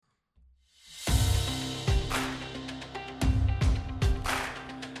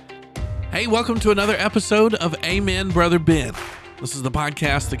Hey, welcome to another episode of Amen, Brother Ben. This is the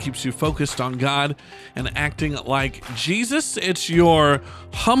podcast that keeps you focused on God and acting like Jesus. It's your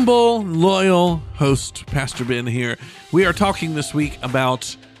humble, loyal host, Pastor Ben here. We are talking this week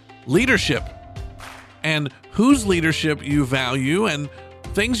about leadership and whose leadership you value and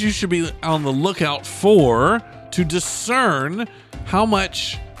things you should be on the lookout for to discern how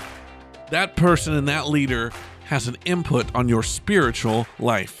much that person and that leader has an input on your spiritual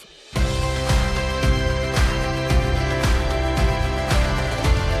life.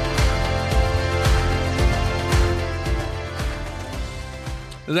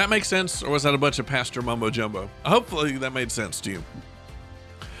 Does that make sense, or was that a bunch of pastor mumbo jumbo? Hopefully that made sense to you.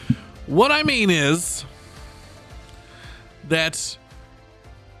 What I mean is that,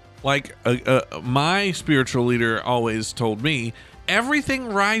 like my spiritual leader always told me, everything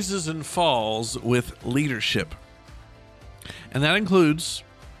rises and falls with leadership. And that includes,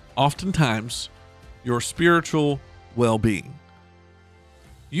 oftentimes, your spiritual well-being.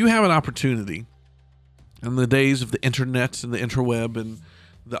 You have an opportunity in the days of the internet and the interweb and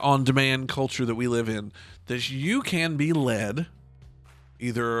the on-demand culture that we live in, that you can be led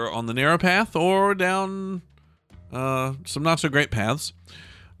either on the narrow path or down some not so great paths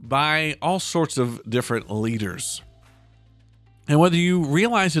by all sorts of different leaders. And whether you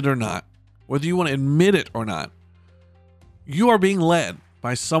realize it or not, whether you want to admit it or not, you are being led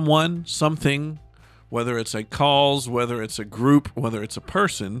by someone, something, whether it's a cause, whether it's a group, whether it's a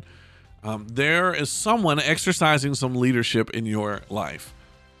person. There is someone exercising some leadership in your life.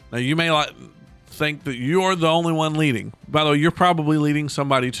 Now, you may think that you're the only one leading. By the way, you're probably leading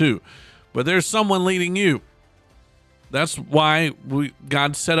somebody too. But there's someone leading you. That's why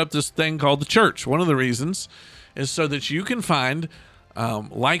God set up this thing called the church. One of the reasons is so that you can find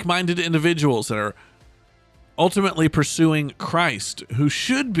like-minded individuals that are ultimately pursuing Christ, who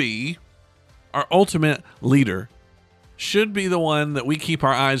should be our ultimate leader, should be the one that we keep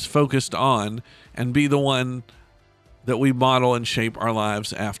our eyes focused on and be the one that we model and shape our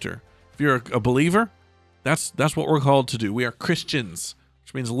lives after. If you're a believer, that's what we're called to do. We are Christians,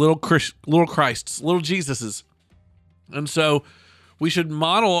 which means little Christs, little Jesuses. And so we should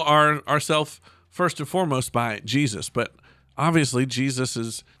model ourselves first and foremost by Jesus. But obviously, Jesus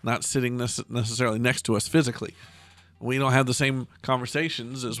is not sitting necessarily next to us physically. We don't have the same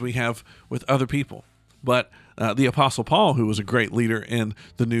conversations as we have with other people. But the Apostle Paul, who was a great leader in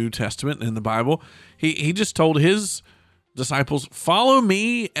the New Testament, in the Bible, he just told his disciples, follow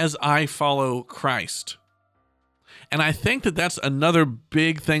me as I follow Christ. And I think that that's another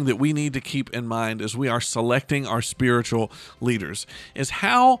big thing that we need to keep in mind as we are selecting our spiritual leaders, is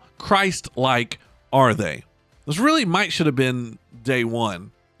how Christ-like are they? This really should have been day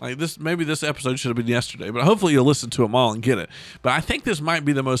one. Like this, maybe this episode should have been yesterday, but hopefully you'll listen to them all and get it. But I think this might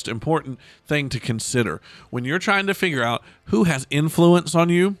be the most important thing to consider when you're trying to figure out who has influence on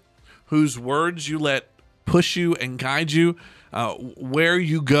you, whose words you let push you and guide you, where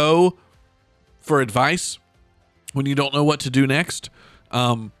you go for advice when you don't know what to do next.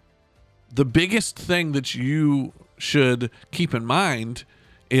 The biggest thing that you should keep in mind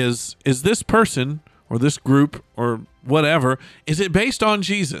is this person or this group or whatever, is it based on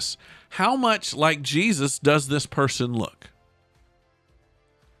Jesus? How much like Jesus does this person look?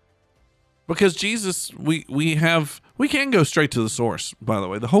 Because Jesus, we can go straight to the source, by the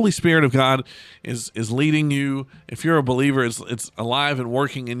way. The Holy Spirit of God is leading you. If you're a believer, it's alive and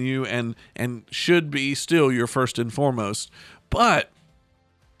working in you and should be still your first and foremost. But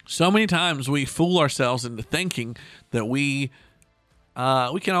so many times we fool ourselves into thinking that we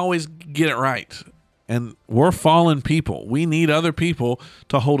can always get it right. And we're fallen people. We need other people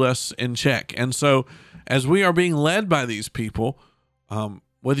to hold us in check. And so as we are being led by these people,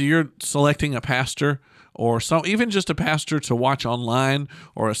 whether you're selecting a pastor or even just a pastor to watch online,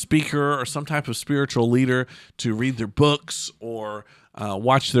 or a speaker or some type of spiritual leader to read their books or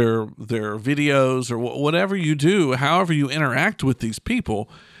watch their videos, or whatever you do, however you interact with these people,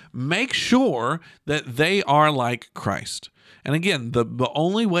 make sure that they are like Christ. And again, the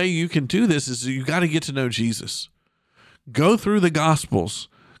only way you can do this is you got to get to know Jesus. Go through the Gospels.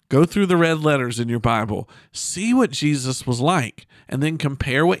 Go through the red letters in your Bible. See what Jesus was like. And then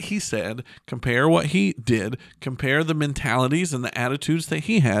compare what he said, compare what he did, compare the mentalities and the attitudes that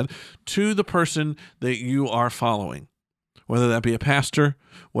he had to the person that you are following. Whether that be a pastor,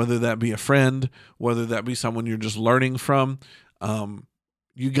 whether that be a friend, whether that be someone you're just learning from,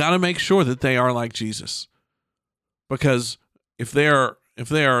 you got to make sure that they are like Jesus. Because if they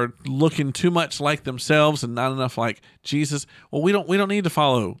are looking too much like themselves and not enough like Jesus, well, we don't need to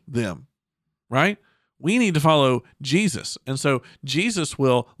follow them, right? We need to follow Jesus. And so Jesus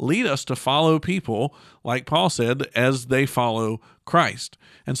will lead us to follow people, like Paul said, as they follow Christ.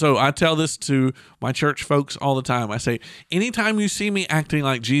 And so I tell this to my church folks all the time. I say, anytime you see me acting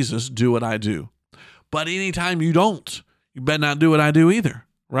like Jesus, do what I do. But anytime you don't, you better not do what I do either,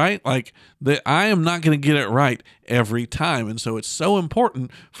 right? Like I am not going to get it right every time. And so it's so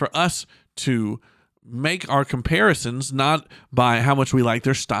important for us to make our comparisons not by how much we like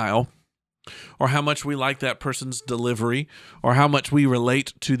their style, or how much we like that person's delivery, or how much we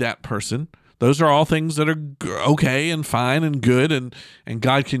relate to that person. Those are all things that are okay and fine and good and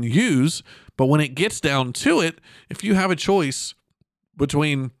God can use. But when it gets down to it, if you have a choice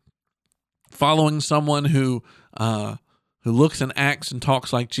between following someone who looks and acts and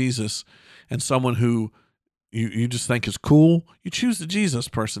talks like Jesus and someone who you just think is cool, you choose the Jesus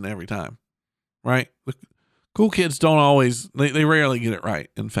person every time, right? The cool kids don't always, they rarely get it right,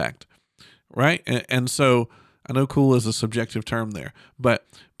 in fact. Right. And so I know cool is a subjective term there. But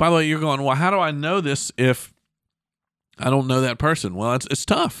by the way, you're going, well, how do I know this if I don't know that person? Well, it's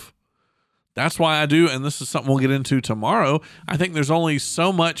tough. That's why I do. And this is something we'll get into tomorrow. I think there's only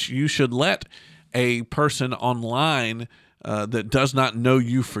so much you should let a person online that does not know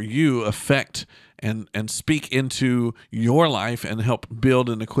you for you affect and speak into your life and help build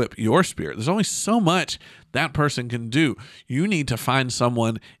and equip your spirit. There's only so much that person can do. You need to find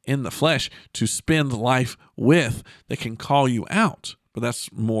someone in the flesh to spend life with that can call you out. But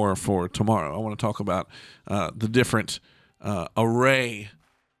that's more for tomorrow. I want to talk about the different array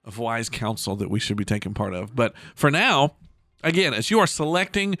of wise counsel that we should be taking part of. But for now, again, as you are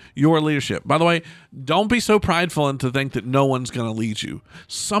selecting your leadership, by the way, don't be so prideful and to think that no one's going to lead you.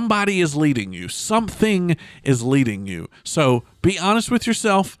 Somebody is leading you. Something is leading you. So be honest with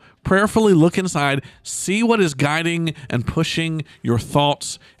yourself, prayerfully look inside, see what is guiding and pushing your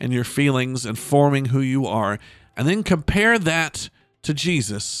thoughts and your feelings and forming who you are, and then compare that to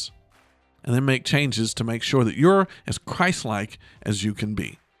Jesus, and then make changes to make sure that you're as Christ-like as you can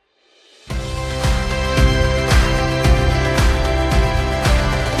be.